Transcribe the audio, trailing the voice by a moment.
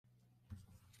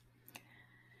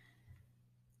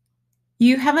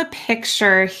You have a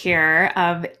picture here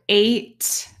of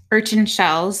 8 urchin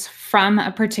shells from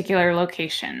a particular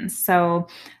location. So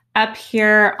up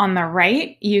here on the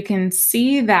right, you can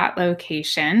see that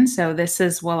location. So this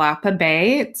is Willapa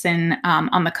Bay. It's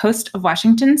on the coast of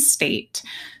Washington State.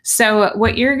 So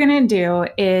what you're going to do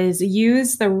is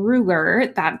use the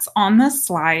ruler that's on the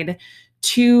slide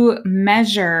to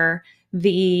measure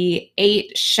the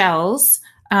 8 shells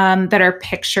that are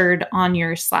pictured on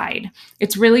your slide.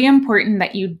 It's really important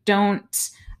that you don't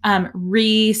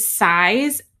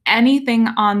resize anything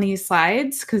on these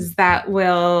slides because that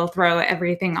will throw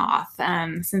everything off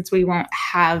since we won't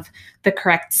have the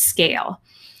correct scale.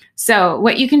 So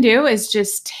what you can do is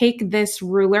just take this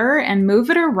ruler and move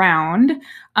it around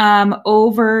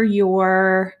over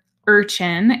your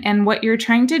urchin. And what you're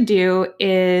trying to do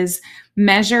is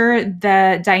measure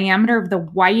the diameter of the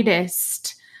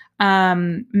widest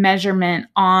measurement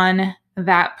on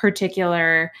that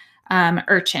particular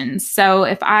urchin. So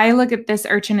if I look at this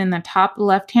urchin in the top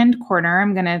left-hand corner,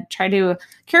 I'm going to try to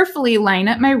carefully line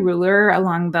up my ruler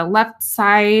along the left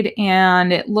side.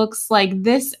 And it looks like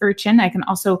this urchin, I can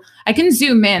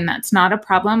zoom in. That's not a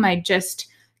problem. I just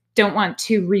don't want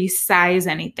to resize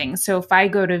anything. So if I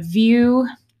go to view,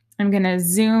 I'm going to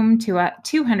zoom to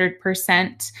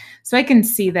 200% so I can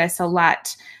see this a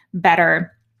lot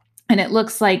better. And it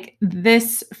looks like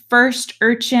this first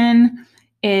urchin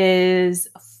is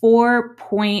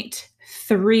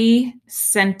 4.3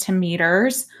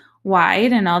 centimeters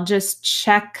wide. And I'll just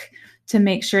check to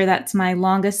make sure that's my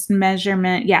longest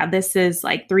measurement. Yeah, this is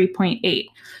like 3.8.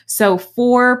 So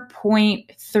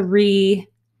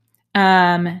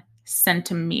 4.3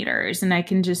 centimeters. And I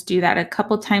can just do that a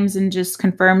couple times and just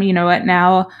confirm, you know what,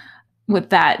 now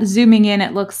with that zooming in,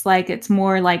 it looks like it's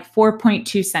more like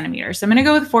 4.2 centimeters. So I'm going to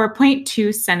go with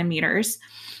 4.2 centimeters.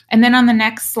 And then on the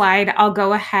next slide, I'll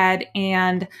go ahead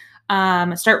and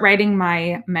start writing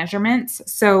my measurements.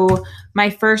 So my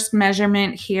first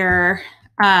measurement here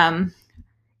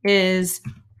is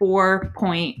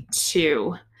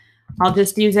 4.2. I'll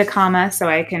just use a comma so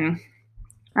I can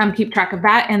keep track of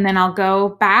that. And then I'll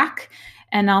go back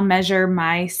and I'll measure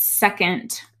my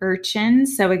second urchin.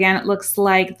 So again, it looks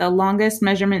like the longest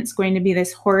measurement is going to be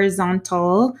this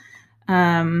horizontal.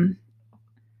 Here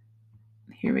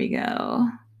we go.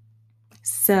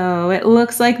 So it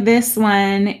looks like this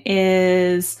one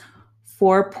is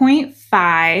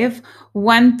 4.5.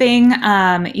 One thing,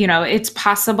 it's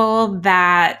possible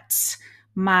that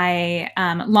my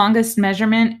longest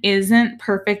measurement isn't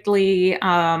perfectly,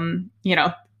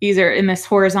 either in this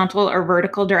horizontal or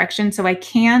vertical direction. So I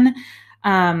can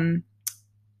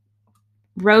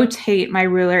rotate my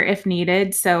ruler if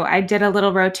needed. So I did a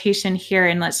little rotation here,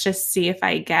 and let's just see if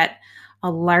I get a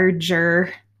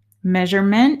larger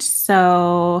measurement.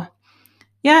 So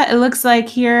yeah, it looks like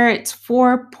here it's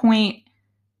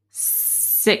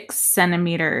 4.6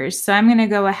 centimeters. So I'm going to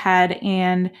go ahead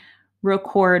and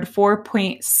record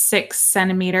 4.6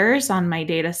 centimeters on my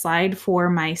data slide for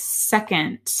my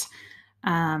second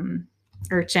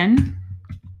urchin.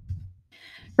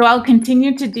 So I'll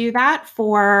continue to do that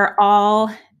for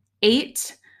all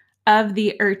 8 of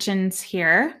the urchins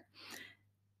here.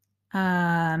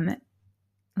 Let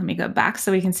me go back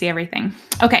so we can see everything.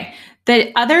 Okay,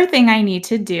 the other thing I need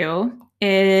to do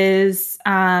is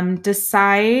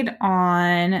decide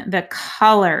on the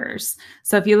colors.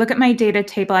 So if you look at my data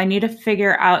table, I need to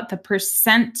figure out the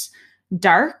percent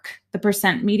dark, the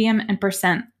percent medium, and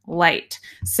percent light.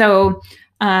 So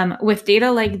with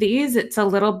data like these, it's a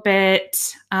little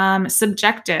bit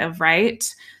subjective,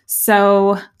 right?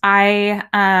 So I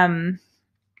am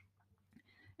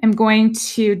going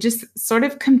to just sort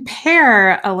of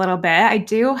compare a little bit. I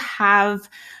do have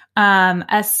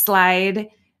a slide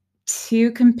to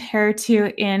compare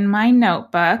to in my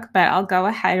notebook, but I'll go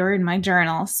ahead, or in my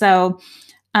journal. So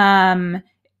I'm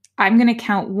going to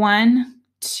count 1,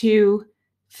 2,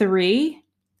 3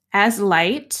 as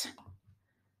light.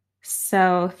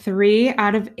 So 3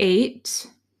 out of 8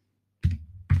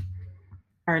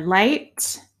 are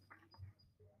light.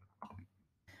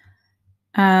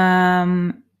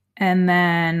 And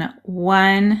then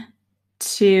 1,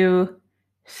 2,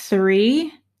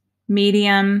 3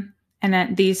 medium, and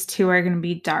then these 2 are going to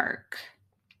be dark.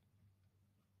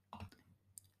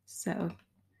 So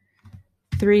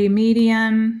 3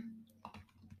 medium,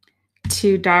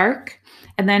 2 dark.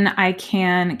 And then I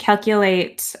can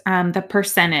calculate the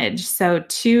percentage. So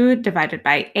 2 divided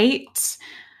by 8.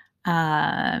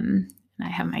 I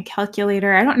have my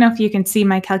calculator. I don't know if you can see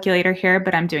my calculator here,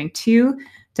 but I'm doing 2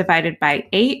 divided by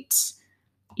 8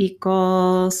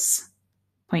 equals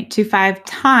 0.25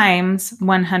 times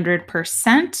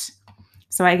 100%.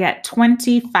 So I get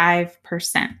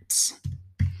 25%.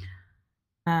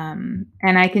 And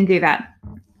I can do that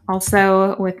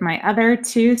also with my other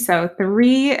two. So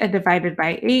 3 divided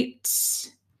by 8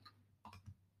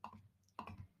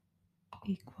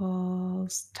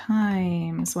 equals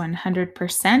times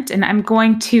 100%. And I'm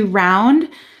going to round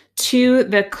to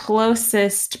the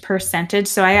closest percentage.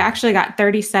 So I actually got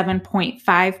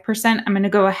 37.5%. I'm going to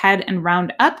go ahead and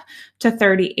round up to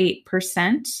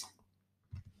 38%.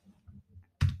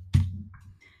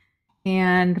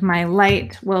 And my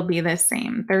light will be the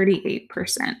same,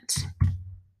 38%.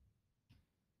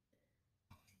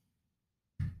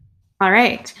 All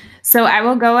right, so I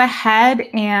will go ahead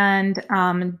and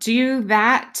do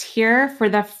that here for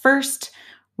the first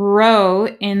row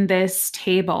in this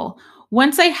table.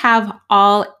 Once I have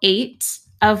all 8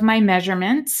 of my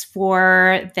measurements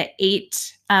for the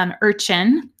 8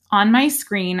 urchin on my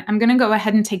screen, I'm gonna go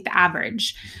ahead and take the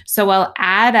average. So I'll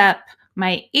add up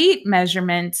my 8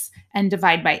 measurements and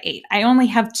divide by 8. I only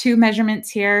have 2 measurements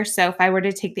here, so if I were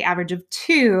to take the average of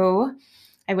 2,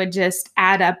 I would just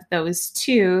add up those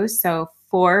 2. So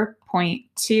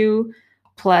 4.2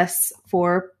 plus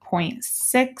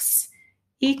 4.6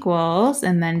 equals,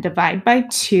 and then divide by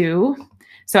 2.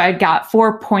 So I got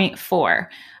 4.4.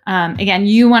 Again,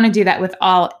 you want to do that with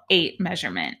all 8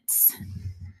 measurements.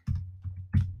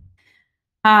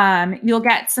 You'll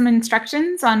get some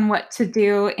instructions on what to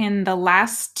do in the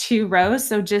last 2 rows.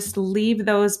 So just leave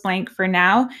those blank for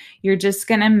now. You're just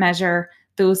going to measure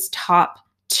those top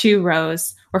 2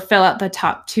 rows or fill out the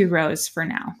top 2 rows for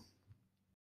now.